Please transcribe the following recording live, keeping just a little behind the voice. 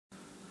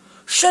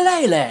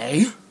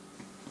Shillelagh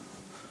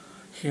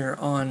here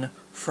on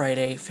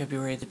Friday,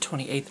 February the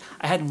 28th.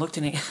 I hadn't looked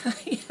at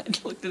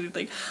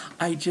anything.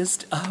 I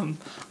just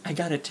I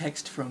got a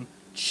text from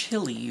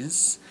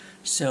Chili's,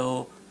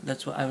 so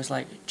that's what I was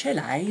like,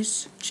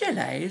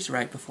 Chili's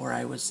right before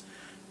I was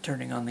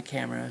turning on the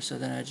camera. So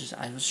then I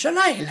was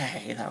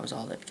Shillelagh. That was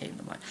all that came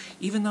to mind.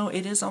 Even though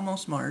it is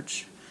almost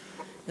March.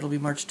 It'll be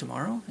March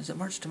tomorrow? Is it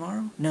March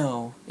tomorrow?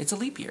 No, it's a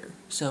leap year.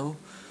 So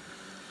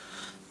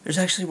there's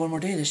actually one more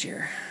day this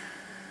year.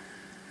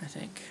 I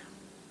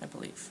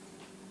believe.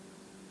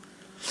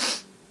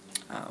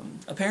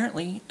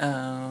 Apparently,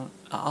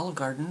 Olive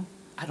Garden,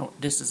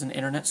 this is an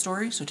internet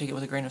story, so take it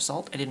with a grain of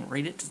salt. I didn't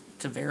read it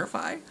to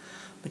verify,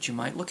 but you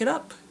might look it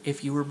up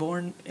if you were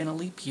born in a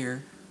leap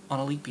year, on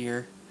a leap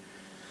year,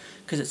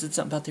 because it said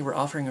something about they were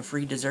offering a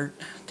free dessert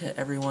to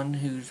everyone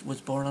who was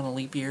born on a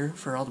leap year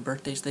for all the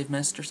birthdays they've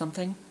missed or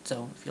something.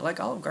 So if you like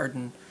Olive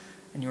Garden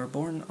and you were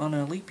born on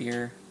a leap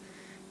year,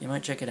 you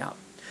might check it out.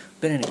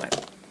 But anyway,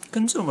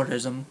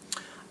 consumerism.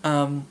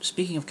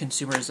 Speaking of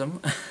consumerism,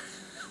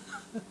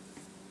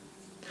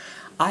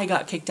 I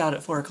got kicked out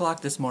at 4 o'clock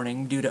this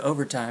morning due to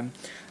overtime,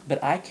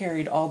 but I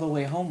carried all the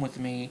way home with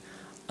me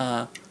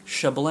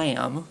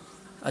Shablam,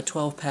 a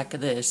 12-pack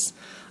of this.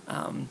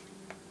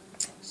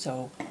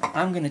 So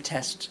I'm going to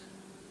taste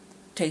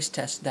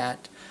test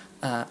that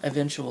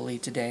eventually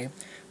today.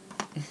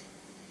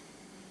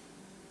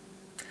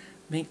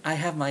 I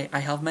have my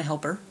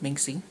helper,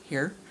 Minxie,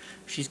 here.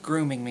 She's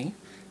grooming me.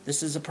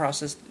 This is a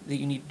process that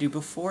you need to do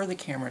before the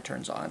camera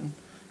turns on.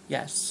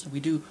 Yes, we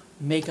do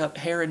makeup,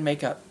 hair and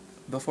makeup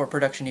before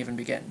production even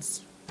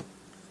begins.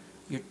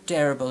 You're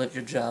terrible at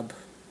your job.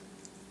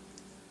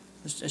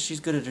 She's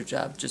good at her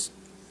job, just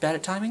bad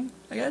at timing,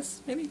 I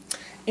guess, maybe?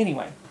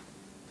 Anyway,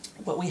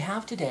 what we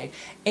have today,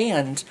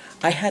 and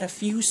I had a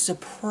few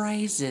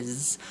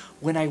surprises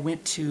when I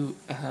went to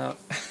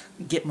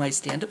get my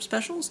stand-up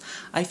specials.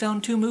 I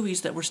found 2 movies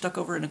that were stuck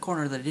over in a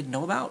corner that I didn't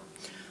know about.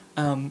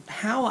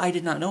 How I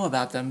did not know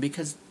about them,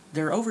 because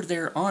they're over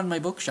there on my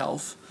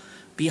bookshelf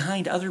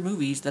behind other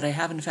movies that I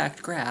have in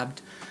fact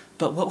grabbed.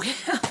 But what we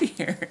have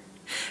here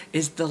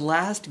is the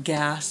last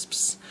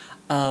gasps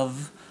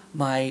of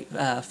my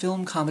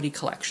film comedy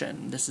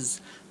collection. This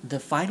is the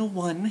final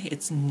one.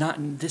 It's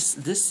not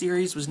this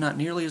series was not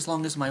nearly as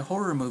long as my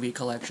horror movie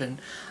collection.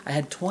 I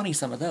had 20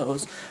 some of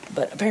those,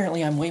 but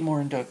apparently I'm way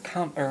more into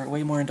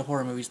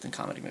horror movies than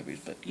comedy movies.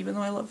 But even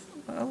though I love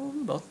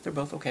them both, they're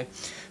both okay.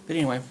 But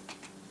anyway,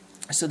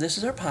 so this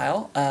is our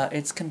pile.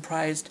 It's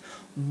comprised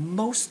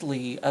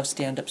mostly of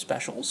stand-up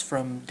specials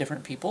from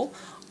different people.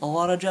 A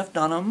lot of Jeff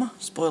Dunham,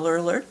 spoiler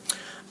alert.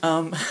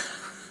 But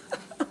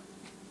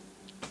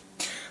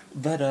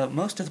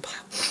most of the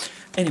pile.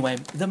 Anyway,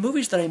 the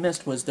movies that I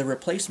missed was The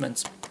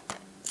Replacements.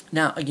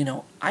 Now, you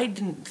know, I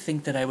didn't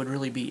think that I would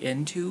really be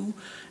into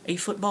a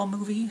football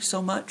movie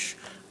so much,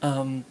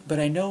 but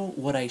I know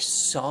what I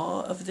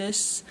saw of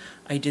this,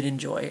 I did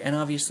enjoy. And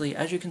obviously,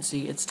 as you can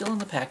see, it's still in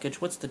the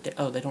package. What's the date?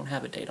 Oh, they don't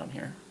have a date on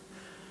here.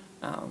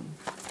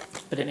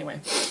 But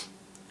anyway,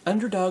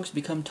 underdogs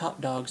become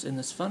top dogs in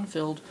this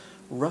fun-filled,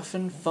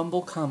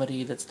 rough-and-fumble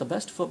comedy that's the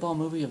best football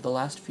movie of the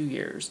last few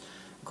years,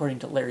 according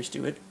to Larry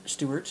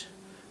Stewart,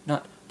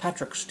 not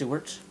Patrick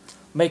Stewart.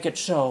 Make it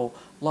so,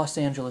 Los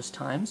Angeles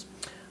Times.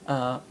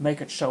 Make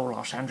it so,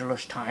 Los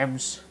Angeles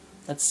Times.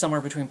 That's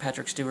somewhere between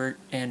Patrick Stewart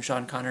and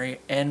Sean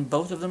Connery, and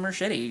both of them are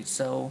shitty,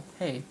 so,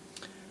 hey.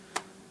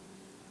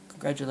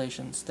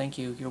 Congratulations. Thank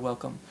you. You're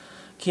welcome.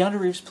 Keanu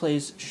Reeves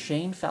plays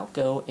Shane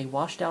Falco, a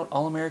washed-out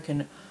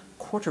All-American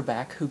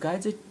quarterback who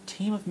guides a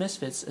team of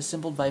misfits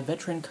assembled by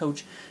veteran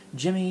coach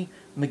Jimmy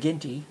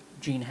McGinty,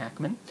 Gene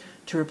Hackman,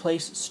 to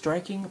replace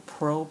striking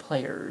pro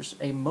players,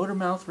 a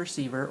motor-mouth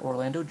receiver,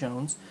 Orlando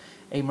Jones,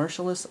 a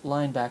merciless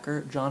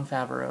linebacker, John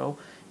Favreau,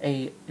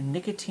 a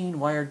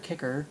nicotine-wired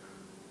kicker,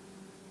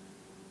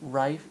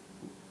 Rise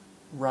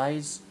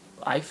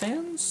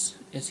Ifans?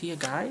 Is he a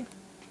guy?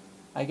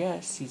 I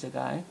guess he's a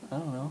guy. I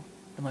don't know.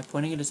 Am I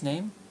pointing at his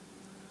name?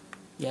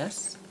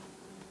 Yes?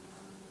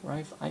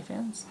 Rife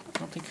Ifans?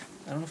 I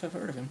don't know if I've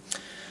heard of him.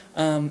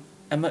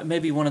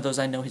 Maybe one of those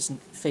I know his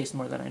face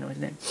more than I know his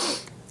name.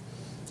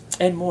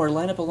 And more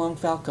line up along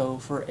Falco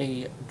for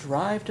a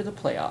drive to the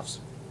playoffs.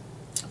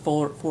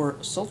 For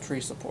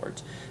sultry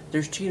support,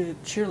 there's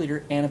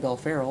cheerleader Annabelle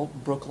Farrell,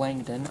 Brooke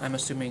Langdon. I'm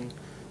assuming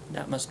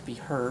that must be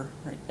her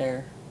right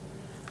there.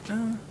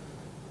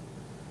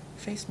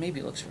 Face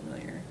maybe looks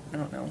familiar. I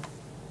don't know.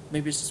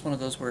 Maybe it's just one of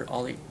those where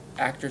all the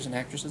actors and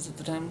actresses at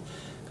the time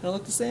kind of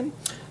look the same.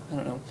 I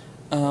don't know.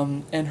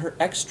 And her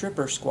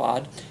ex-stripper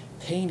squad,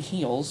 Pain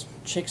Heals,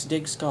 Chicks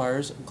Dig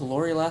Scars,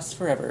 Glory Lasts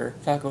Forever,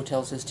 Falco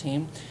tells his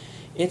team.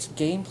 Its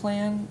game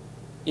plan,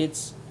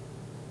 there's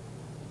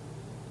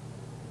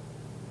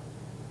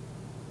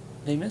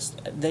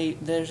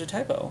a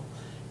typo.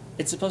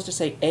 It's supposed to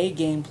say a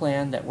game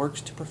plan that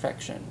works to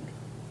perfection.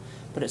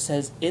 But it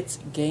says its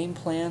game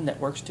plan that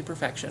works to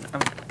perfection.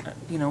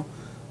 You know,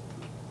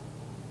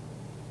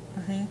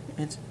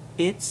 it's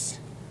its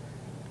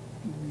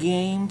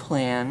game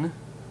plan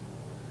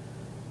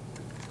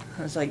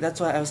It's like, that's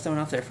why I was thrown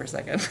off there for a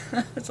second.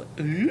 It's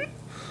like,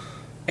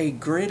 a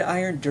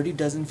gridiron dirty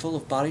dozen full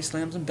of body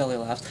slams and belly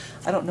laughs.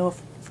 I don't know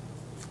if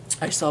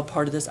I saw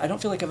part of this. I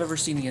don't feel like I've ever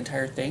seen the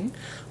entire thing,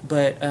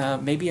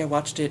 but maybe I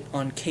watched it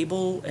on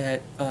cable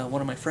at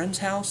one of my friend's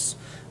house,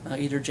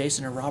 either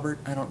Jason or Robert.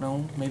 I don't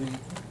know, maybe,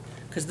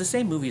 because the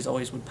same movies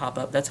always would pop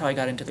up. That's how I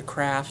got into The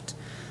Craft.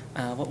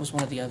 What was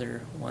one of the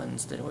other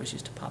ones that always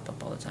used to pop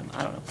up all the time?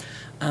 I don't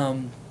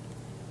know.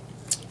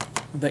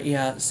 But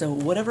yeah, so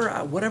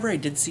whatever I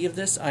did see of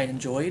this, I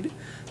enjoyed.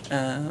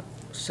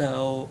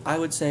 So I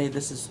would say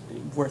this is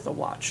worth a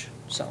watch.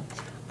 So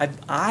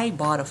I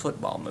bought a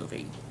football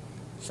movie.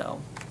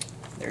 So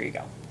there you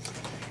go.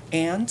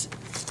 And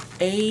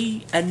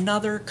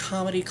another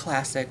comedy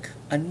classic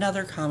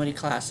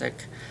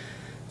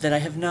that I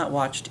have not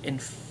watched in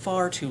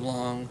far too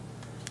long,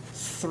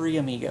 Three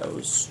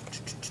Amigos.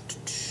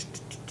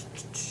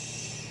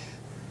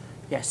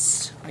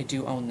 Yes, I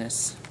do own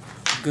this.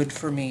 Good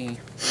for me.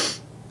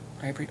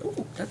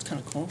 Oh, that's kind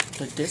of cool.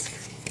 The disc,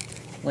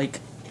 like,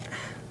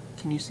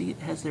 can you see it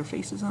has their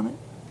faces on it,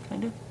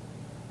 kind of?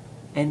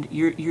 And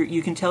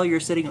you can tell you're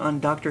sitting on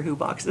Doctor Who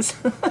boxes.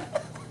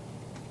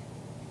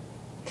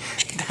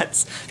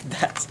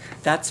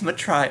 that's my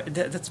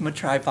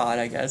tripod,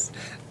 I guess,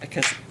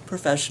 because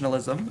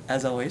professionalism,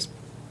 as always.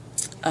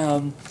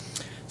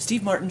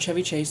 Steve Martin,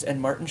 Chevy Chase,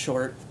 and Martin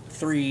Short,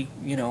 three,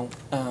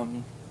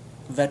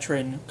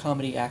 veteran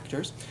comedy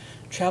actors,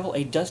 travel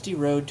a dusty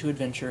road to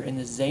adventure in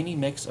the zany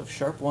mix of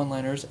sharp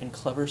one-liners and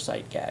clever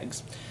sight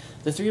gags.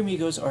 The Three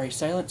Amigos are a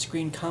silent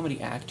screen comedy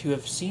act who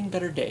have seen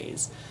better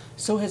days.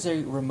 So has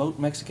a remote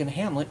Mexican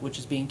hamlet which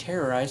is being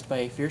terrorized by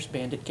a fierce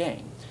bandit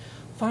gang.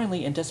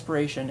 Finally, in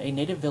desperation, a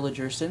native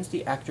villager sends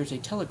the actors a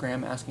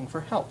telegram asking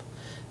for help.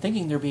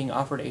 Thinking they're being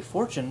offered a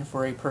fortune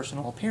for a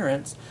personal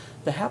appearance,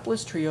 the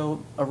hapless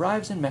trio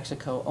arrives in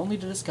Mexico only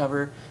to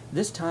discover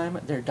this time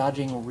they're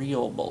dodging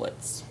real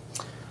bullets.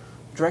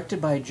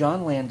 Directed by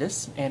John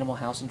Landis, Animal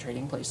House and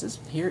Trading Places,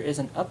 here is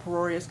an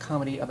uproarious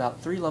comedy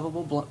about three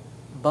lovable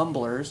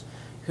bumblers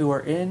who are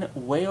in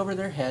way over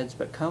their heads,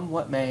 but come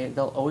what may,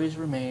 they'll always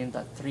remain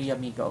the Three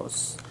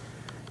Amigos.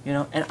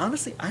 And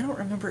honestly, I don't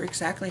remember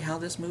exactly how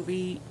this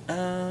movie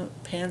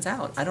pans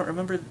out. I don't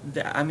remember.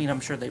 I mean, I'm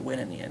sure they win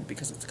in the end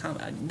because it's a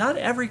comedy. Not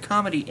every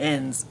comedy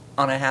ends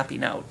on a happy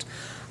note.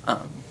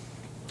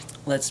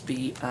 Let's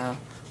be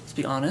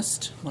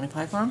honest. Monty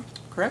Python,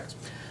 correct?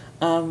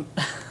 But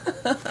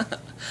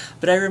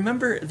I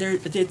remember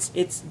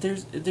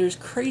there's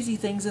crazy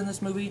things in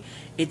this movie.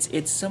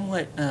 It's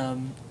somewhat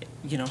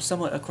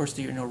somewhat, of course,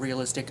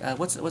 realistic.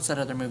 What's that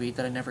other movie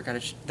that I never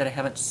got that I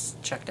haven't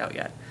checked out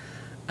yet?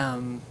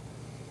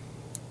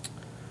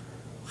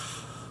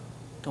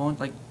 Don't,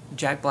 like,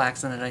 Jack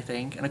Black's in it, I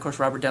think, and of course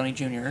Robert Downey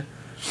Jr.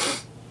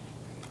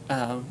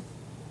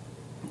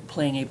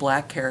 Playing a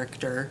black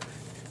character.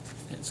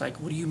 It's like,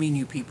 what do you mean,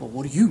 you people?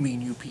 What do you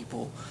mean, you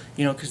people?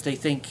 Because they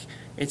think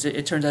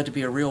it turns out to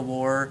be a real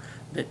war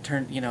that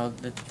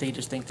that they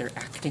just think they're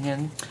acting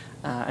in,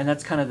 and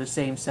that's kind of the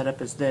same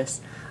setup as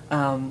this.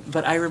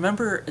 But I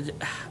remember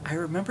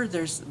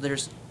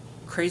there's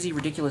crazy,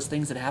 ridiculous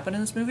things that happen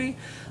in this movie.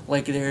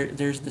 Like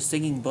there's the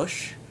singing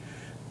bush,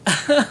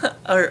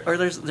 or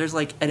there's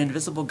like an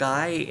invisible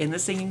guy in the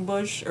singing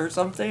bush or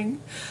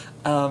something.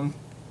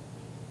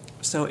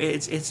 So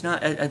it's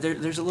not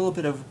there's a little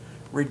bit of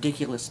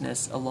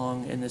ridiculousness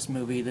along in this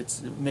movie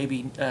that's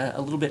maybe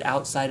a little bit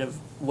outside of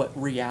what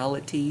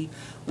reality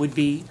would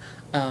be.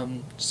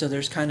 So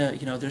there's kind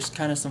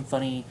of some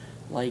funny,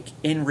 like,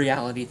 in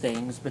reality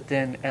things, but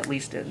then at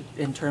least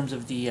in terms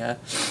of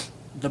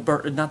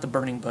not the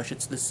burning bush,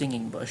 it's the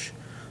singing bush.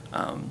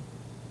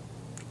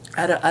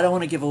 I don't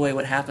want to give away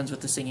what happens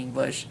with the singing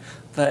bush,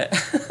 but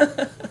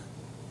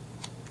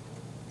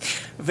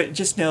but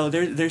just know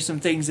there's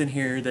some things in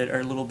here that are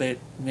a little bit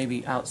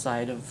maybe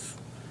outside of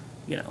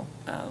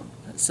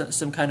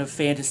some kind of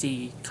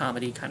fantasy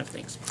comedy kind of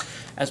things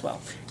as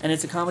well. And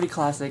it's a comedy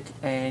classic,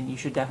 and you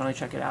should definitely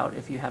check it out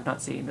if you have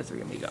not seen The Three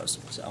Amigos.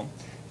 So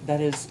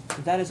that is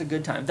a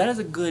good time. That is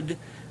a good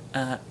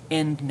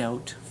end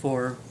note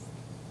for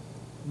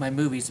my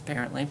movies,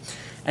 apparently.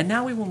 And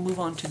now we will move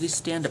on to the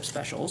stand-up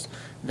specials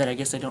that I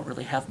guess I don't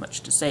really have much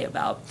to say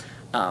about.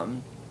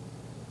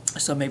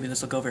 So maybe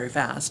this will go very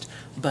fast.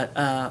 But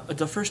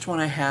the first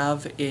one I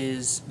have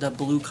is the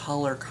Blue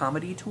Collar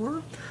Comedy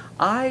Tour.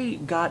 I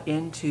got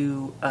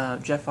into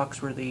Jeff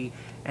Foxworthy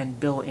and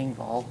Bill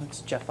Engvall. It's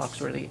Jeff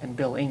Foxworthy and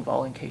Bill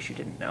Engvall, in case you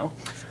didn't know.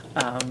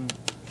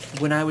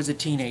 When I was a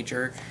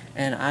teenager,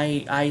 and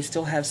I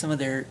still have some of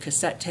their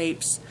cassette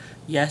tapes.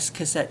 Yes,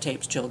 cassette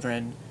tapes,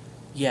 children.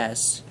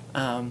 Yes.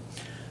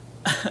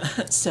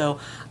 So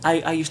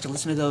I used to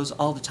listen to those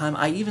all the time.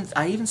 I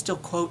even still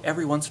quote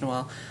every once in a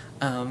while.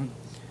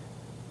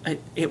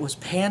 It was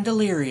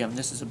Pandelirium.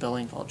 This is a Bill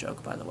Engvall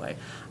joke, by the way.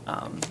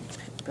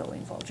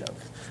 Billingfall joke.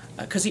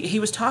 Because he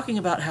was talking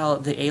about how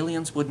the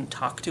aliens wouldn't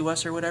talk to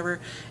us or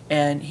whatever,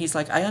 and he's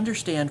like, I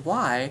understand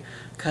why,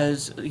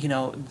 because,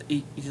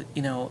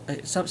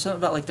 something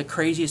about, like, the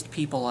craziest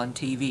people on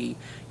TV,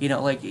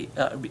 like,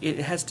 it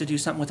has to do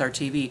something with our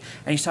TV,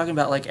 and he's talking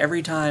about, like,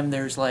 every time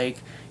there's,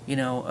 like,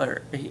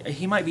 or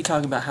he might be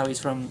talking about how he's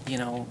from,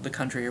 the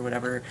country or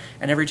whatever,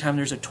 and every time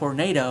there's a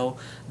tornado,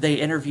 they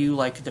interview,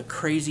 like, the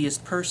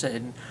craziest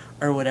person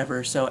or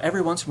whatever, so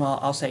every once in a while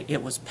I'll say,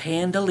 it was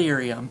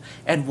Pandelirium,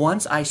 and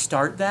once I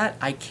start that,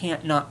 I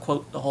can't not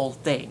quote the whole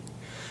thing.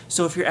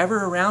 So if you're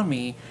ever around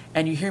me,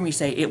 and you hear me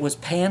say, it was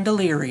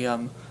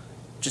Pandelirium,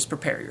 just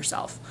prepare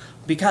yourself.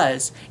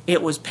 Because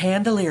it was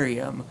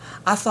Pandelirium.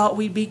 I thought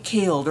we'd be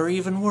killed, or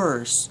even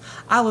worse.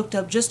 I looked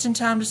up just in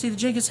time to see the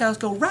Jenkins house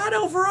go right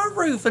over our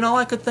roof, and all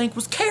I could think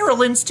was,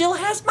 Carolyn still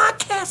has my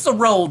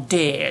casserole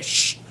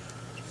dish.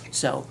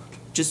 So,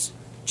 just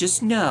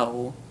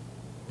know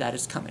that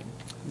is coming.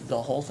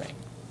 The whole thing.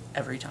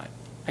 Every time.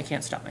 I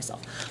can't stop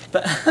myself.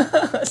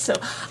 But so,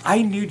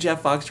 I knew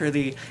Jeff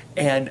Foxworthy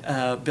and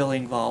Bill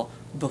Engvall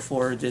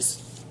before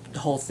this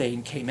whole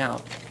thing came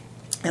out.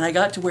 And I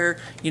got to where,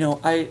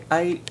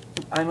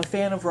 I'm a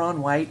fan of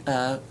Ron White,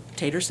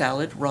 tater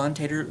salad, Ron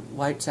Tater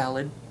White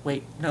salad,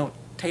 wait, no,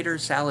 tater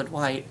salad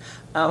white,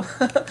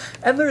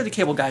 and Larry the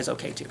Cable Guy's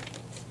okay too,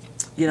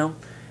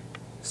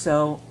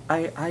 so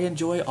I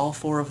enjoy all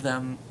four of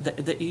them.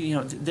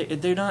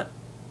 They're not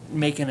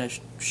making a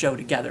show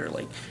together,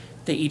 like,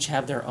 they each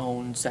have their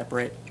own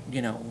separate,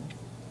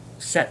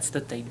 sets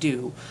that they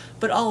do,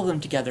 but all of them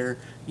together,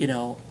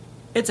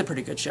 it's a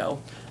pretty good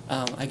show.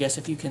 I guess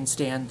if you can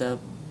stand the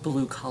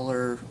blue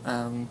collar,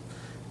 kind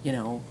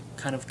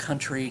of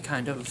country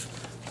kind of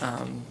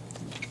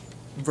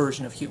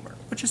version of humor,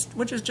 which is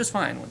just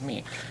fine with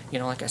me.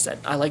 Like I said,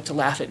 I like to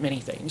laugh at many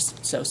things.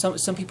 So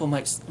some people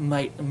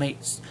might make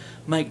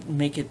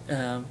it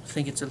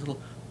think it's a little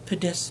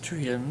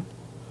pedestrian,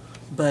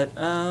 but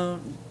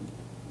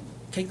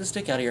take the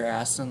stick out of your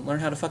ass and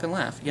learn how to fucking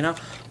laugh. You know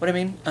what I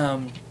mean?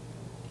 Or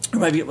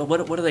might be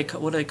what do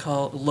they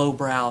call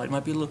lowbrow? It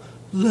might be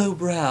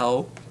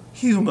lowbrow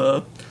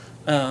humor,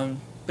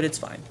 but it's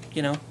fine.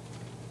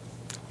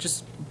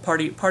 Just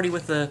party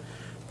with the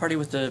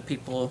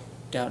people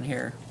down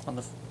here on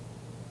the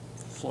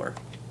floor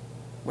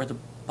where the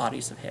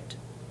bodies have hit.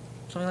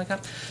 Something like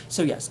that.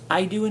 So yes,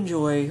 I do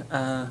enjoy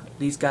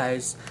these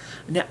guys.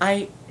 Now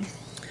I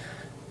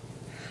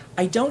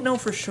don't know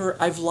for sure.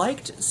 I've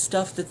liked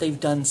stuff that they've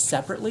done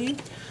separately,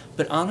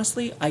 but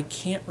honestly, I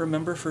can't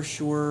remember for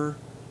sure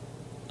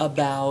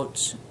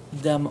about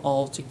them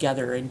all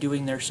together and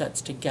doing their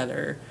sets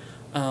together.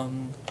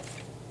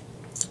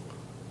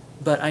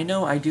 But I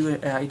know I do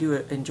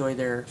enjoy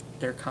their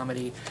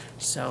comedy,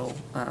 so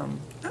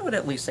I would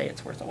at least say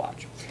it's worth a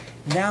watch.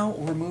 Now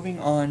we're moving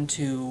on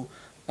to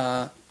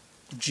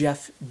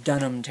Jeff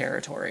Dunham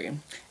territory,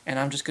 and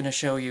I'm just going to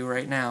show you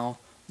right now.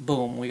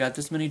 Boom, we got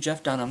this many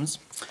Jeff Dunhams.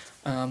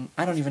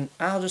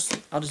 I'll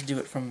just do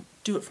it from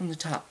the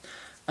top.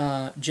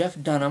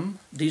 Jeff Dunham.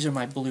 These are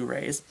my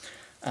Blu-rays.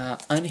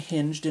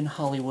 Unhinged in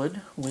Hollywood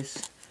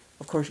with,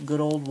 of course, good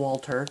old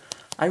Walter.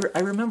 I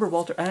remember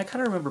Walter, and I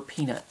kind of remember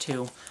Peanut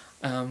too.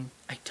 I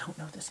don't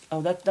know this.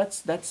 Oh,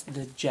 that's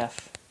the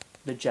Jeff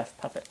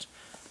puppet,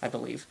 I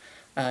believe.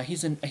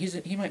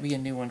 He might be a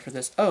new one for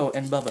this. Oh,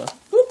 and Bubba.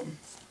 Whoop.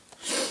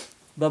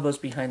 Bubba's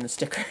behind the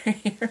sticker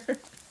here.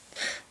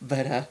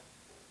 But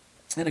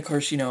and of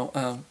course,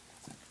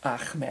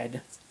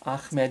 Ahmed.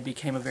 Ahmed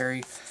became a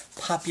very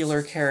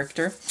popular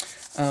character.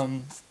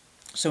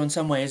 So in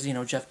some ways,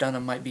 Jeff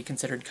Dunham might be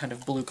considered kind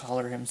of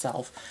blue-collar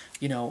himself,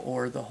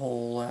 or the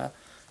whole,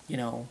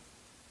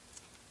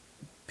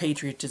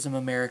 patriotism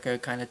America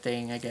kind of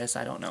thing, I guess.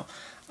 I don't know.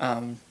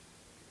 I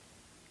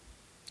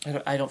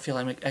don't feel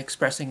I'm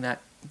expressing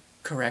that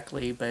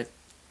correctly, but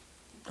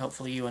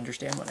hopefully you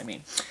understand what I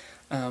mean.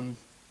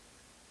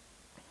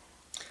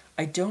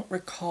 I don't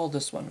recall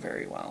this one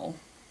very well.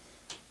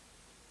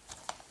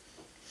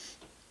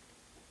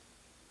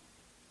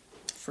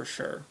 For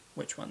sure,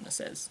 which one this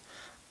is.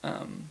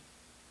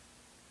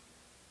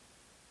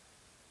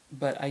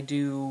 But I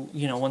do,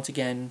 once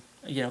again,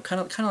 kind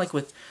of like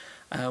with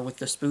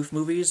the spoof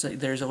movies,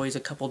 there's always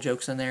a couple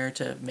jokes in there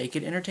to make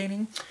it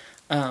entertaining.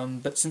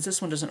 But since this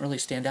one doesn't really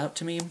stand out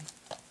to me,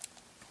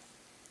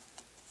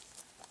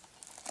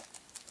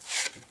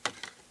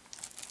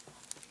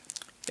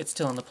 it's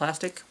still in the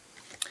plastic.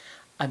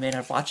 I may not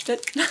have watched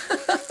it.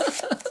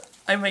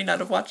 I may not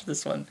have watched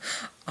this one.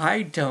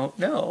 I don't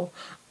know.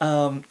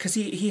 Because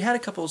he had a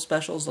couple of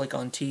specials like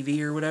on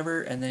TV or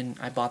whatever, and then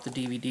I bought the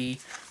DVD,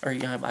 or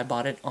I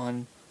bought it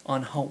on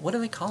home. What do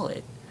they call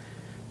it?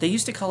 They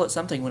used to call it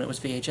something when it was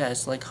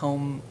VHS, like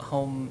home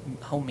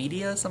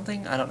media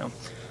something. I don't know.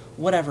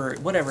 Whatever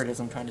it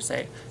is I'm trying to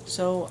say.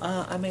 So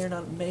I may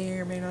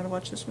or may not have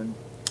watched this one.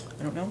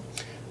 I don't know.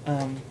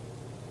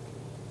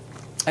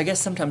 I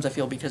guess sometimes I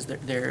feel because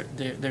they're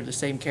the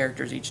same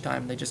characters each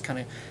time. They just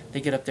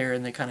they get up there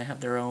and they kind of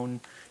have their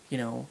own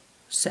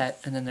set,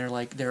 and then they're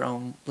like their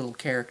own little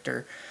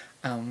character.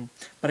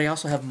 But I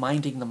also have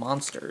Minding the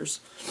Monsters,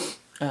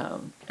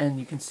 And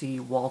you can see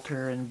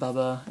Walter and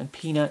Bubba and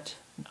Peanut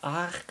and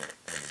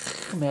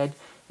Ahmed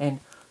and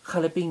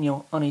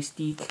Jalapeno on a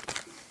stick.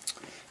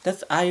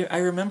 I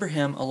remember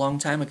him a long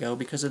time ago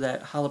because of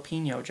that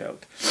jalapeno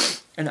joke.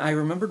 And I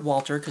remembered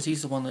Walter because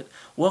he's the one that,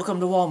 welcome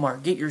to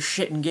Walmart, get your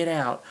shit and get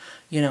out.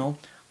 You know,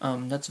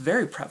 that's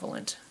very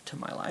prevalent to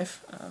my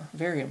life.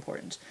 Very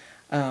important.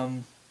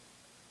 You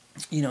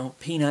know,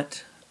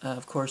 Peanut,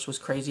 of course, was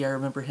crazy. I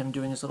remember him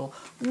doing his little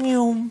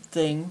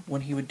thing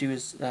when he would do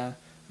his...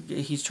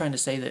 he's trying to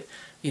say that,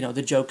 you know,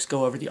 the jokes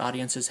go over the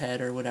audience's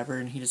head or whatever,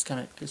 and he just kind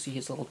of, see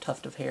his little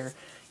tuft of hair.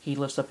 He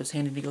lifts up his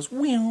hand and he goes,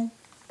 "Meow."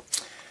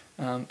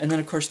 And then,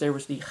 of course, there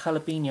was the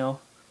jalapeno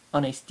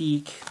on a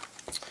stick.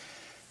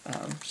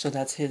 So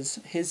that's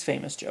his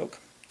famous joke.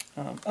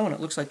 Oh, and it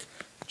looks like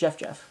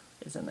Jeff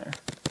is in there.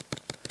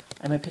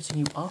 Am I pissing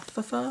you off,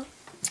 Fafa?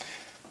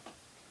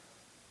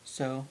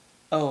 So,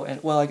 oh,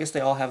 and, well, I guess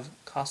they all have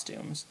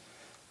costumes,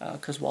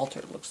 because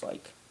Walter looks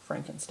like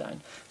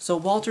Frankenstein. So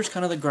Walter's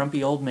kind of the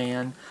grumpy old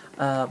man.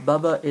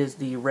 Bubba is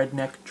the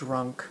redneck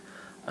drunk.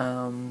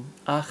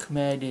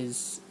 Ahmed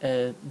is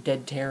a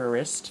dead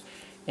terrorist.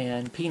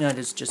 And Peanut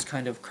is just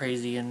kind of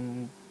crazy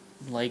and,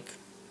 like...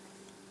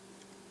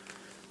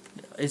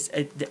 Is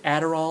the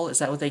Adderall, is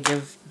that what they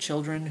give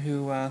children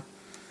who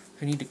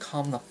need to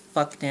calm the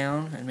fuck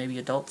down, and maybe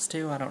adults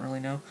too? I don't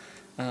really know.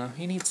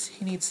 He needs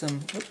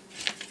some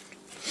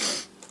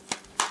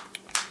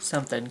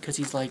something, because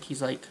he's like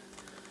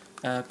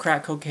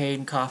crack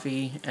cocaine,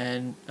 coffee,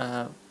 and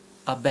a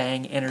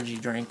Bang energy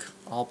drink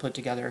all put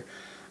together.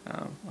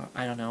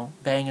 I don't know.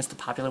 Bang is the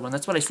popular one.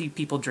 That's what I see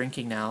people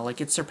drinking now. Like,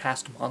 it's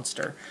surpassed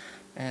Monster.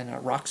 And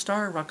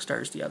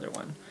Rockstar is the other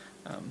one.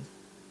 I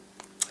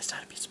still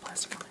had a piece of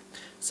plastic on it.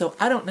 So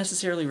I don't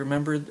necessarily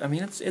remember, I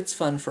mean, it's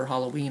fun for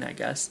Halloween, I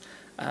guess,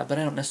 but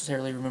I don't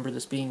necessarily remember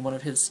this being one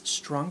of his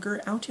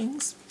stronger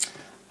outings.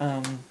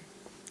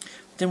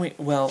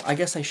 Well, I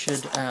guess I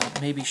should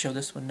maybe show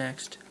this one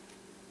next.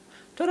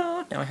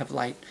 Ta-da! Now I have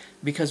light,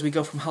 because we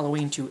go from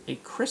Halloween to a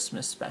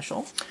Christmas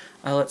special.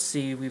 Let's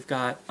see, we've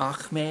got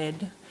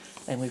Ahmed,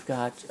 and we've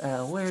got,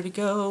 where'd it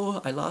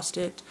go? I lost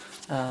it.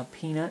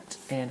 Peanut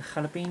and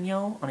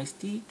jalapeno on a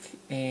stick,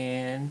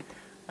 and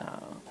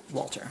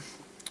Walter.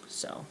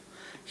 So...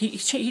 He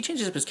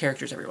changes up his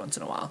characters every once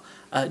in a while.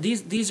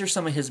 These are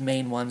some of his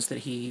main ones that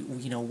he,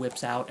 you know,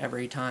 whips out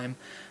every time.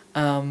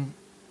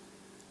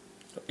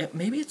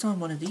 Maybe it's on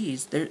one of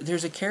these.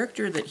 There's a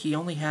character that he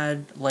only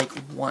had like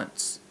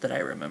once that I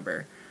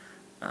remember,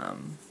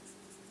 and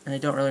I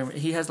don't really remember.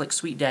 He has like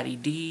Sweet Daddy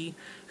D,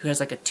 who has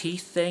like a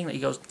teeth thing that he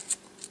goes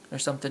or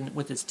something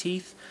with his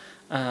teeth.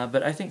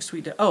 But I think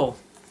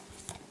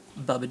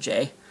Bubba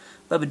J.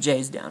 Bubba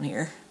J's down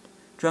here,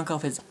 drunk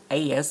off his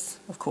ass,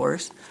 of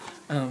course.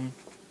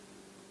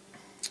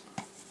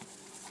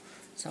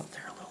 So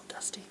they're a little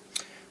dusty.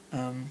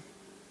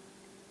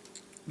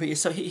 But yeah,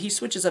 so he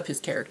switches up his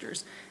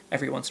characters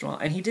every once in a while.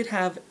 And he did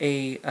have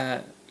a,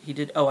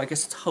 oh, I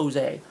guess it's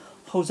Jose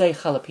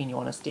Jalapeno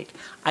on a stick.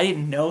 I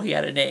didn't know he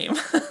had a name.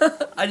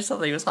 I just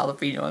thought he was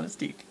Jalapeno on a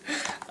stick.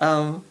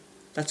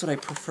 That's what I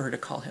prefer to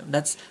call him.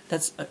 That's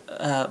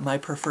my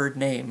preferred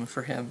name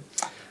for him.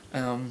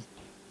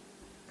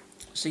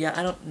 So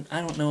yeah,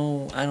 I don't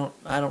know, I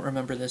don't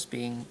remember this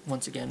being,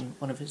 once again,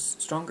 one of his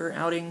stronger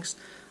outings.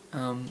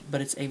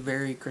 But it's a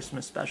very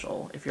Christmas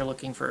special if you're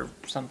looking for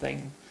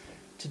something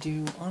to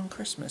do on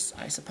Christmas,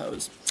 I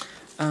suppose.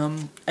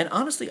 And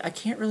honestly, I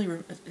can't really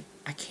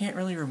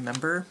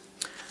remember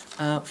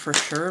for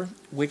sure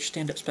which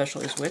stand-up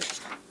special is which.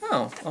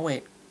 Oh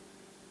wait.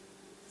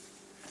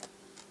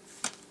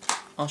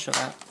 I'll show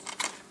that.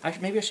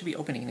 Maybe I should be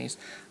opening these.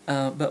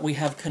 But we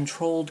have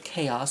Controlled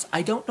Chaos.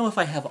 I don't know if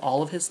I have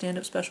all of his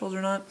stand-up specials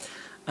or not.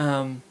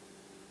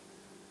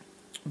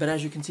 But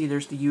as you can see,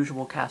 there's the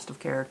usual cast of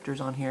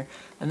characters on here.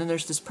 And then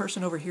there's this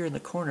person over here in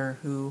the corner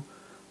who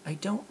I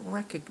don't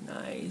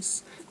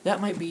recognize. That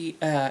might be,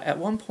 at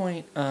one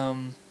point,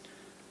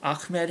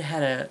 Ahmed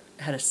had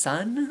a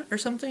son or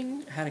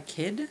something? Had a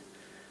kid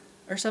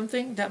or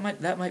something? That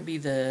might be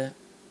the,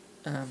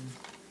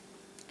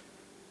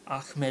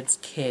 Ahmed's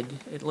kid.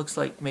 It looks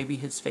like maybe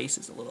his face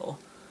is a little,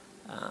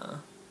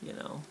 you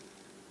know,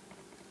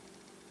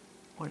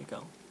 where'd it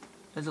go?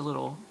 There's a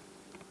little,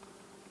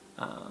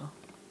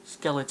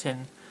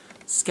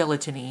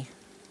 skeleton-y,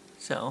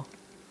 so,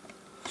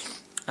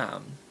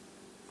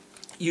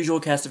 usual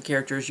cast of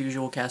characters,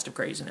 usual cast of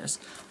craziness,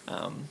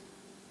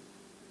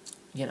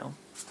 you know,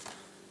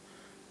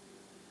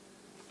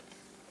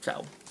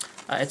 so,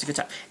 it's a good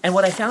time. And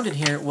what I found in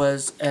here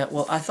was,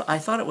 well, I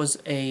thought it was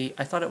a,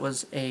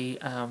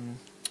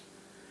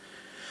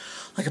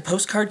 like a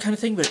postcard kind of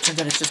thing, but it turns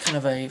out it's just kind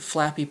of a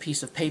flappy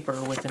piece of paper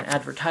with an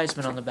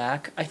advertisement on the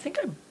back. I think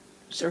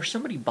or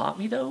somebody bought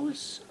me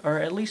those, or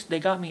at least they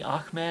got me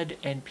Ahmed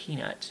and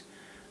Peanut.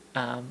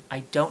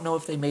 I don't know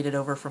if they made it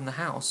over from the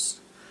house,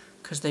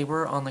 because they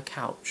were on the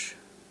couch,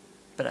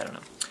 but I don't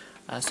know.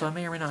 So I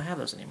may or may not have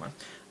those anymore.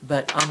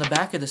 But on the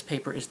back of this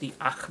paper is the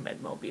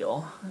Ahmed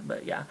Mobile.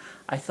 But yeah,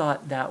 I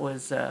thought that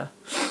was,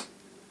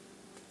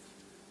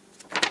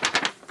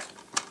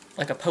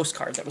 like a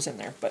postcard that was in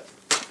there, but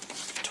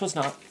it was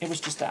not. It was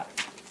just that.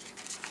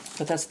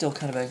 But that's still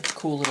kind of a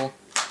cool little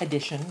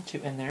addition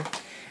to in there.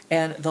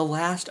 And the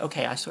last,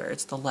 okay, I swear,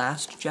 it's the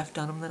last Jeff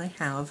Dunham that I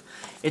have.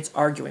 It's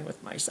Arguing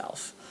with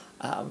Myself.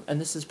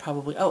 And this is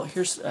probably, oh,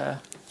 here's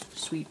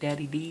Sweet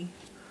Daddy D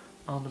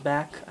on the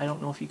back. I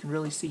don't know if you can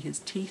really see his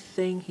teeth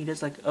thing. He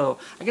does like, oh,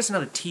 I guess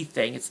not a teeth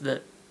thing. It's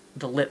the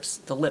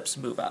lips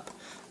move up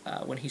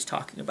when he's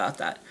talking about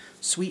that.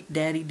 Sweet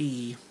Daddy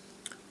D.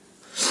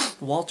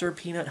 Walter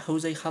Peanut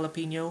Jose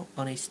Jalapeno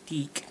on a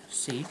steak.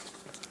 See?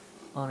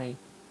 On a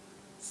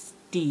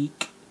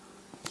steak.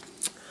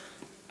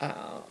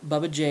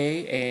 Bubba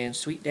J and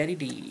Sweet Daddy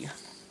D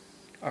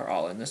are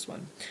all in this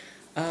one.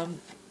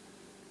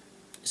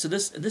 So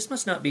this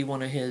must not be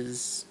one of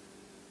his...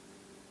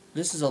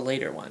 This is a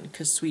later one,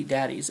 because Sweet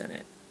Daddy's in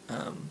it.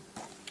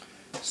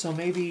 So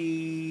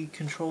maybe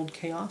Controlled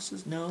Chaos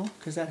is... No,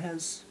 because that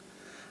has...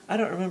 I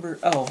don't remember...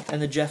 Oh,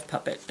 and the Jeff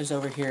puppet is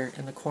over here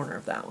in the corner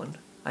of that one.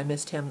 I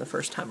missed him the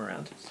first time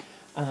around.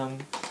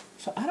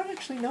 So I don't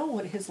actually know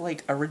what his,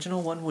 like,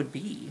 original one would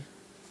be.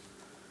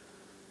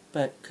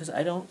 But, because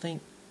I don't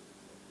think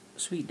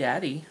Sweet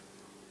Daddy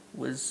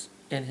was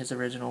in his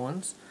original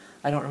ones.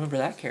 I don't remember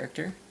that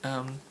character.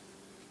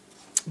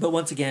 But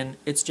once again,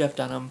 it's Jeff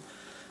Dunham.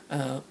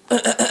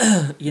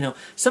 You know,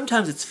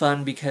 sometimes it's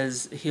fun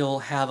because he'll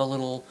have a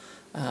little,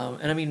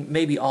 and I mean,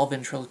 maybe all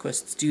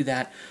ventriloquists do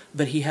that,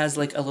 but he has,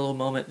 like, a little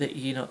moment that,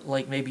 you know,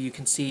 like, maybe you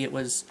can see it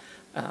was,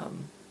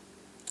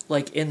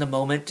 like, in the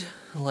moment,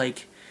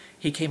 like,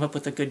 he came up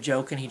with a good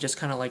joke and he just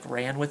kind of, like,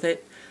 ran with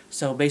it.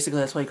 So basically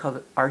that's why he called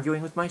it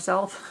Arguing with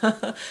Myself,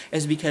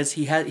 is because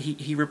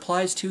he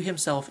replies to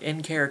himself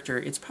in character.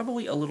 It's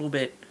probably a little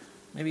bit,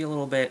 maybe a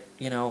little bit,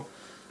 you know,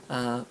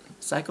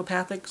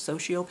 psychopathic,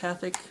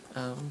 sociopathic,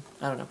 I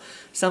don't know,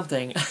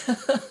 something.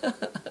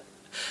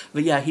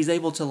 But yeah, he's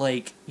able to,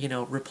 like, you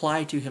know,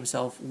 reply to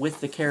himself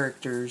with the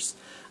characters,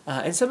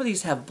 and some of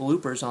these have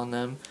bloopers on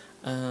them.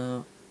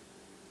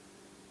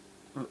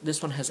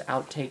 This one has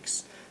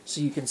outtakes, so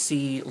you can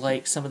see,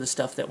 like, some of the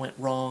stuff that went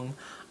wrong,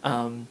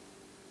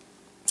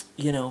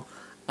 you know,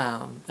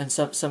 and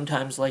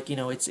sometimes, like, you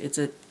know, it's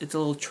a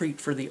little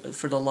treat for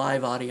the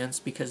live audience,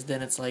 because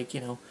then it's like,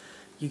 you know,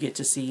 you get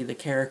to see the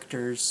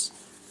characters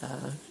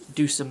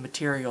do some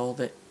material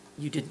that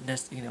you didn't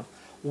necessarily, you know,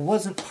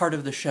 wasn't part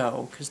of the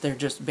show, because they're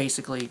just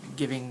basically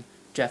giving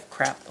Jeff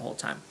crap the whole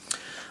time.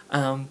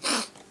 All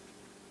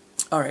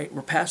right,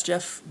 we're past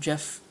Jeff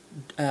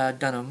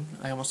Dunham.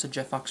 I almost said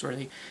Jeff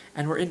Foxworthy,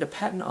 and we're into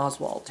Patton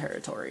Oswalt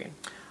territory.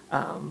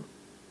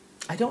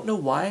 I don't know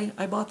why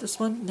I bought this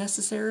one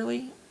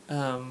necessarily,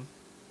 but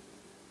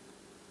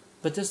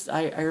this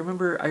I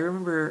remember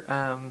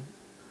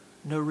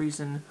No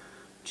Reason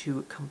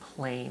to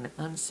Complain,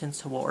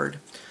 Uncensored Award.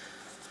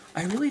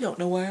 I really don't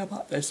know why I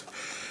bought this,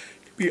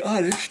 to be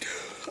honest.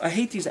 I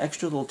hate these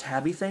extra little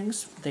tabby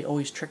things. They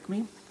always trick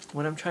me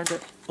when I'm trying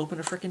to open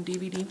a frickin'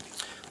 DVD.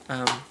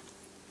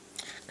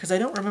 Because I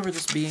don't remember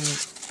this being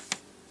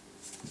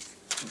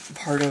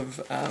part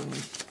of, I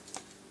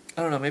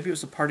don't know, maybe it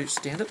was a party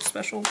stand-up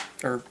special,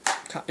 or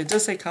it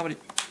does say Comedy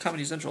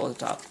Central at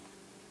the top.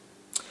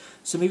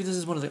 So maybe this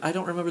is one of the, I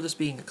don't remember this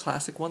being a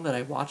classic one that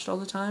I watched all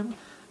the time,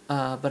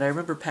 but I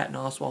remember Patton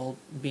Oswalt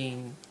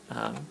being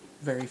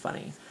very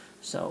funny.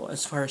 So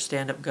as far as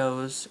stand-up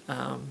goes,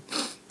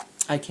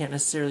 I can't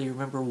necessarily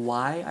remember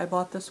why I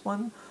bought this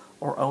one,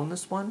 or own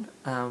this one,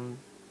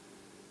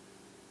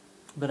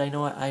 but I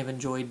know I've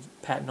enjoyed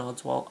Patton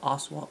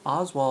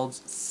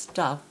Oswalt's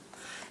stuff,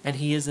 and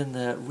he is in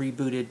the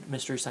rebooted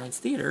Mystery Science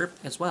Theater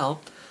as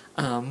well,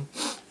 on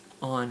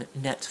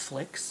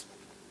Netflix.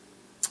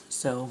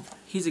 So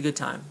he's a good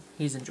time.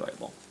 He's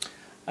enjoyable.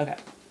 Okay.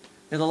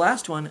 Now the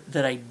last one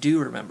that I do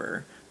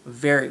remember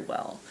very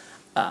well,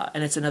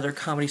 and it's another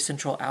Comedy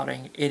Central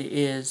outing. It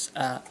is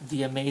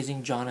The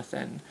Amazing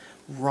Jonathan.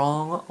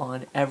 Wrong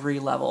on every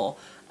level.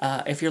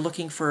 If you're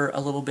looking for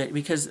a little bit,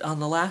 because on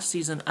the last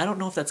season, I don't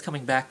know if that's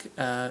coming back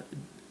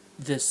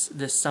this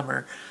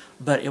summer,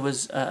 but it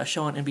was a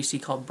show on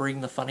NBC called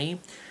Bring the Funny,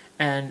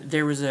 and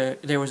there was a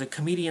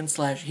comedian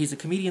slash, he's a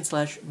comedian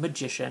slash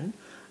magician.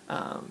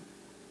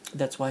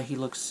 That's why he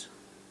looks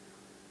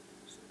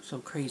so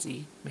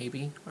crazy,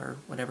 maybe, or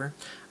whatever.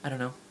 I don't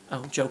know.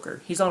 Oh,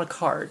 Joker. He's on a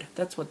card.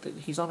 That's what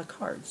he's on a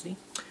card. See.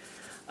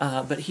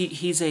 But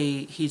he's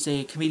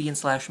a comedian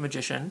slash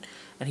magician,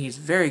 and he's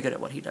very good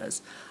at what he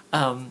does.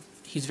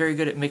 He's very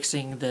good at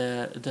mixing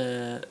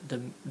the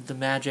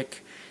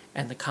magic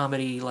and the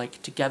comedy,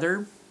 like,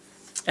 together.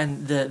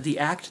 And the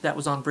act that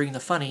was on Bring the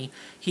Funny,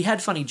 he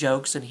had funny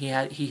jokes, and he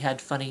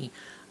had funny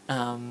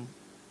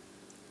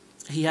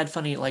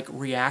like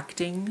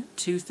reacting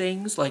to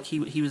things. Like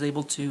he was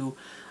able to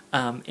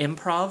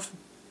improv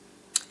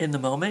in the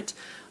moment,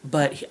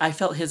 but I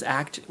felt his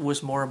act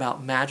was more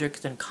about magic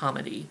than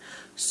comedy.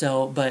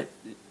 So, but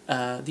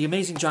The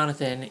Amazing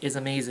Jonathan is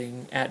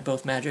amazing at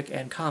both magic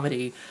and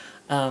comedy.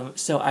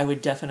 So I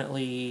would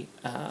definitely...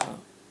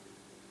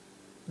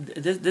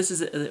 this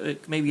is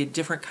maybe a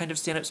different kind of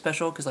stand-up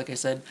special, because like I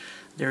said,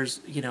 there's,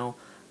 you know,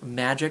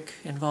 magic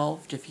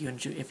involved, if you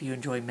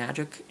enjoy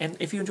magic, and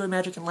if you enjoy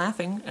magic and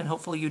laughing, and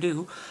hopefully you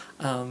do,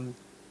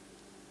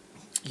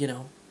 you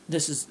know,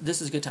 this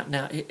is a good time.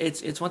 Now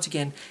it's once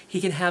again,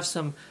 he can have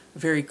some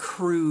very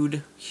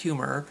crude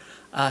humor.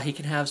 He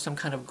can have some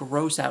kind of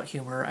gross out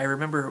humor. I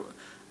remember,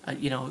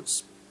 you know,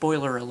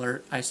 spoiler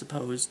alert, I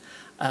suppose.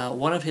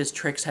 One of his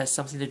tricks has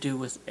something to do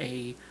with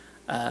a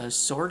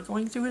sword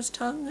going through his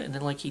tongue, and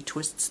then like he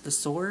twists the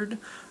sword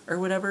or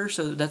whatever.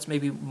 So that's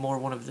maybe more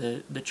one of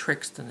the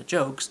tricks than the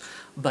jokes.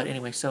 But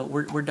anyway, so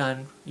we're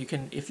done. You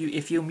can,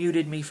 if you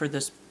muted me for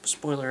this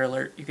spoiler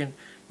alert, you can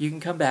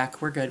come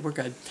back. We're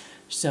good.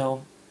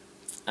 So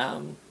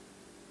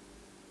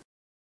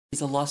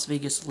he's a Las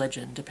Vegas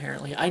legend,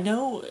 apparently. I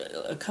know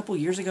a couple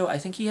years ago, I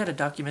think he had a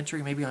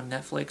documentary maybe on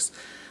Netflix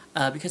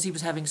because he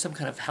was having some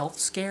kind of health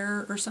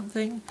scare or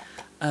something.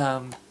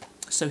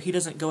 So he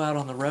doesn't go out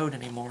on the road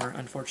anymore,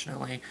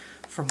 unfortunately,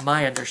 from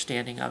my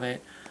understanding of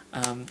it.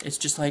 It's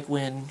just like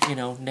when, you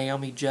know,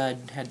 Naomi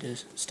Judd had to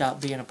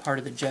stop being a part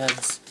of the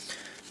Judds.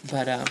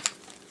 But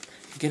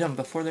get them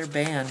before they're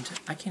banned.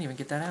 I can't even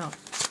get that out.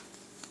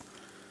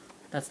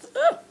 That's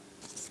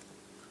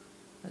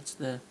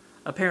the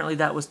apparently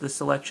that was the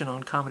selection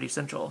on Comedy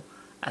Central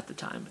at the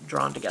time,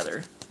 drawn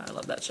together. I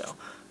love that show.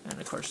 And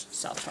of course,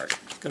 South Park.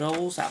 Good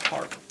old South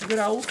Park. Good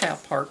old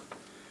South Park.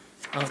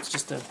 Oh, it's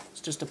just a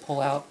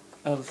pullout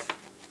of.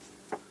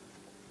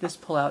 This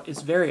pullout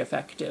is very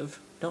effective.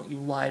 Don't you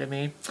lie to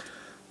me.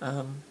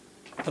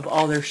 Of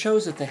all their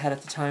shows that they had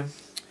at the time.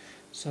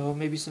 So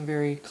maybe some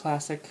very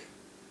classic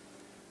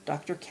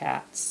Dr.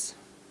 Katz.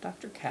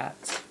 Dr.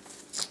 Katz.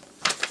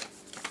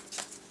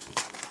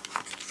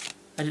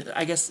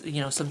 I guess,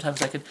 you know,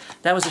 sometimes I could.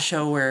 That was a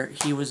show where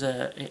he was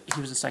a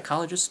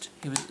psychologist.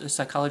 He was a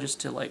psychologist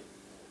to, like,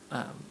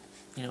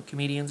 you know,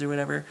 comedians or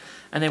whatever,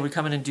 and they would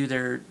come in and do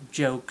their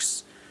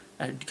jokes,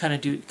 kind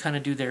of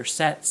do their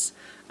sets,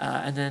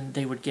 and then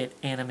they would get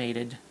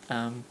animated,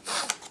 and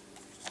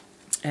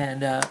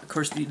of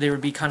course there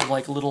would be kind of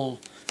like little,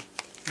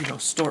 you know,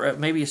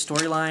 maybe a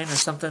storyline or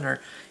something,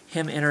 or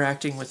him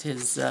interacting with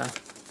his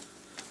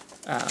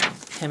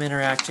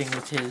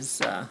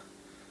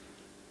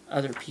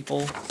other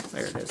people.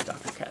 There it is,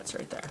 Dr. Katz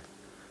right there.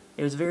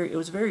 It was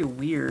very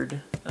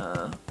weird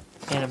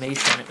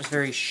animation. It was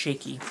very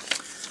shaky.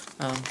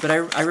 But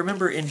I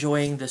remember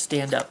enjoying the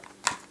stand-up,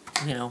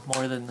 you know,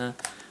 more than the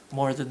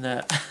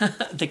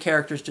the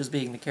characters just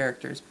being the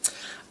characters.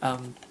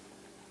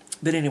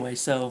 But anyway,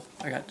 so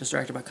I got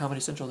distracted by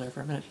Comedy Central there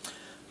for a minute.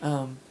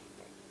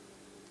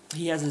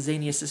 He has a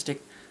zaniacystic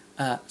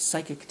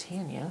Psychic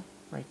Tanya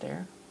right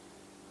there.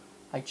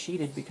 I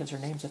cheated because her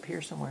name's up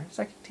here somewhere.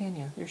 Psychic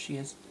Tanya, there she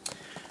is.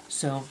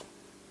 So,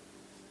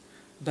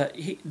 but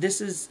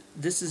this is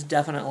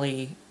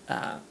definitely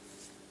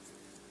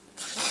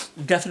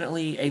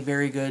definitely a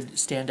very good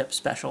stand-up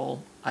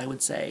special, I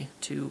would say,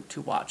 to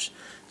watch.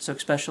 So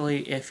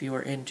especially if you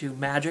are into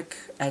magic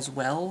as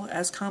well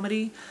as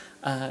comedy,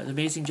 The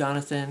Amazing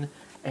Jonathan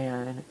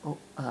and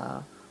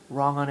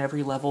Wrong on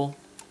Every Level,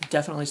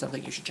 definitely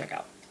something you should check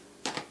out.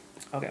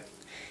 Okay.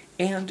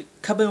 And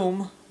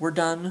kaboom, we're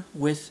done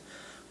with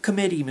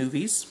committee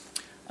movies.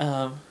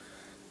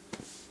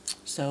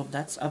 So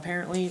that's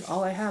apparently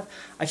all I have.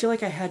 I feel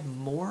like I had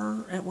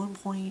more at one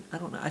point. I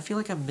don't know. I feel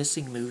like I'm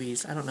missing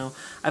movies. I don't know.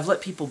 I've let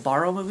people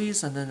borrow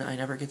movies and then I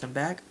never get them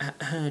back.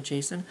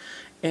 Jason.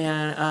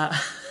 And I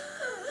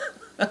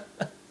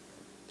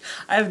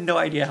have no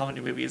idea how many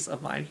movies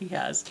of mine he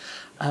has.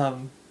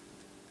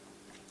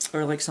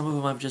 Or like some of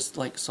them I've just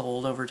like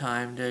sold over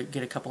time to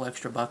get a couple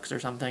extra bucks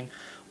or something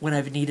when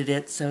I've needed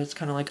it. So it's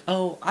kind of like,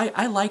 oh,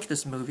 I like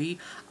this movie.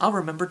 I'll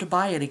remember to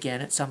buy it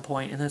again at some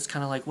point. And then it's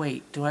kind of like,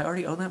 wait, do I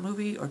already own that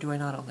movie or do I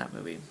not own that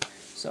movie?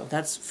 So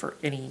that's for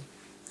any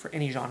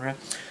genre.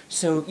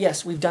 So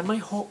yes, we've done my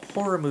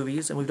horror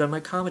movies and we've done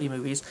my comedy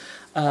movies.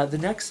 The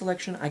next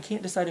selection, I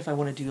can't decide if I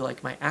want to do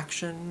like my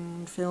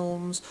action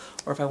films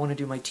or if I want to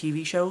do my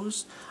TV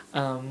shows.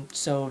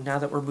 So now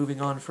that we're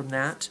moving on from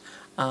that,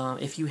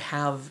 if you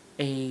have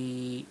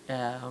a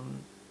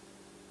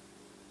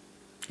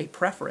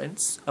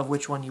preference of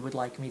which one you would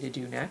like me to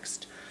do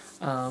next,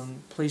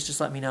 please just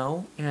let me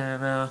know,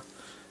 and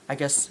I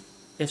guess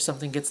if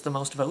something gets the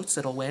most votes,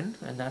 it'll win,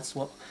 and that's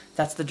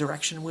the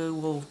direction we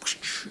will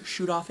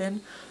shoot off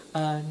in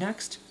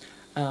next.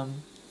 I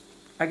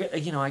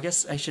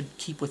guess I should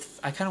keep with.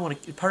 I kind of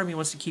want to. Part of me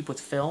wants to keep with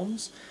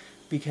films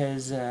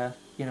because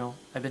you know,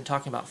 I've been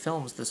talking about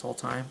films this whole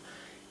time.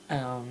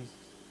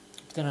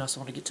 But then I also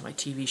want to get to my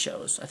TV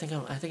shows. I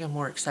think I'm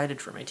more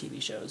excited for my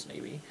TV shows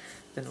maybe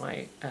than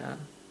my.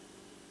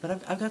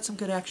 But I've got some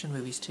good action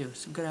movies too.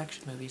 Some good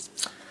action movies.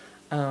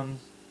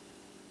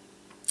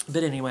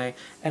 But anyway,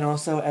 and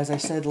also as I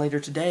said later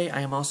today,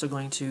 I am also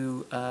going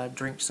to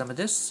drink some of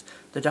this,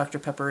 the Dr.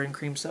 Pepper and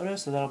cream soda.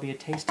 So that'll be a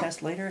taste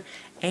test later.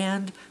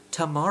 And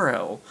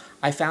tomorrow,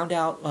 I found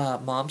out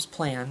Mom's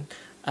plan.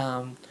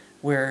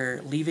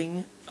 We're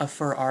leaving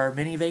for our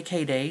mini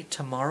vacay day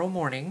tomorrow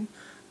morning.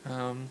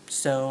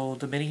 So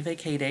the mini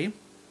vacay day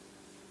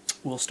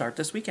will start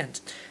this weekend,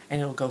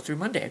 and it'll go through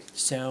Monday.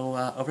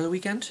 So over the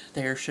weekend,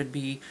 there should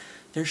be,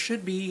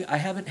 I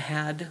haven't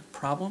had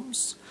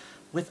problems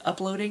with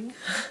uploading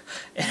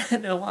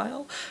in a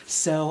while,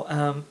 so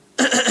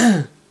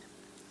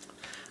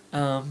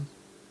I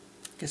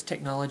guess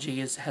technology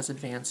has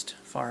advanced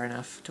far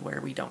enough to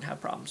where we don't have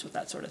problems with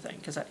that sort of thing.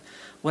 Because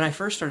when I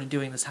first started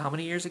doing this, how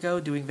many years ago,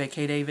 doing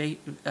Vacay Day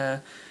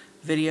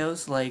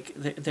videos, like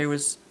there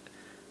was,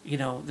 you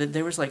know,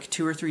 there was like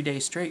 2 or 3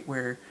 days straight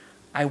where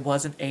I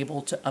wasn't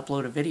able to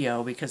upload a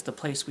video because the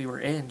place we were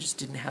in just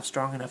didn't have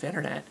strong enough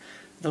internet.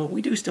 Though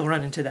we do still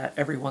run into that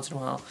every once in a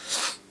while,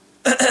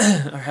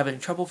 or having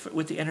trouble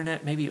with the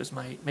internet. Maybe it was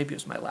my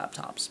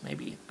laptops.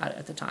 Maybe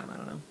at the time, I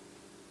don't know.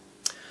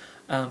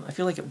 I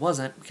feel like it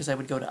wasn't, because I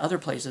would go to other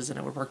places and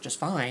it would work just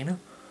fine.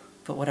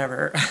 But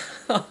whatever.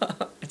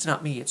 It's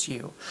not me, it's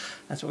you.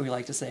 That's what we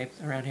like to say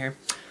around here.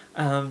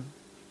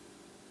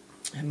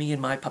 Me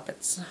and my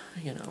puppets,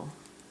 you know.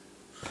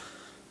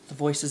 The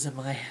voices in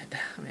my head,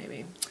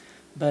 maybe.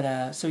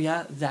 But, so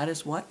yeah, that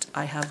is what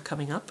I have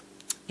coming up.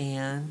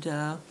 And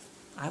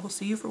I will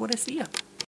see you for what I see you.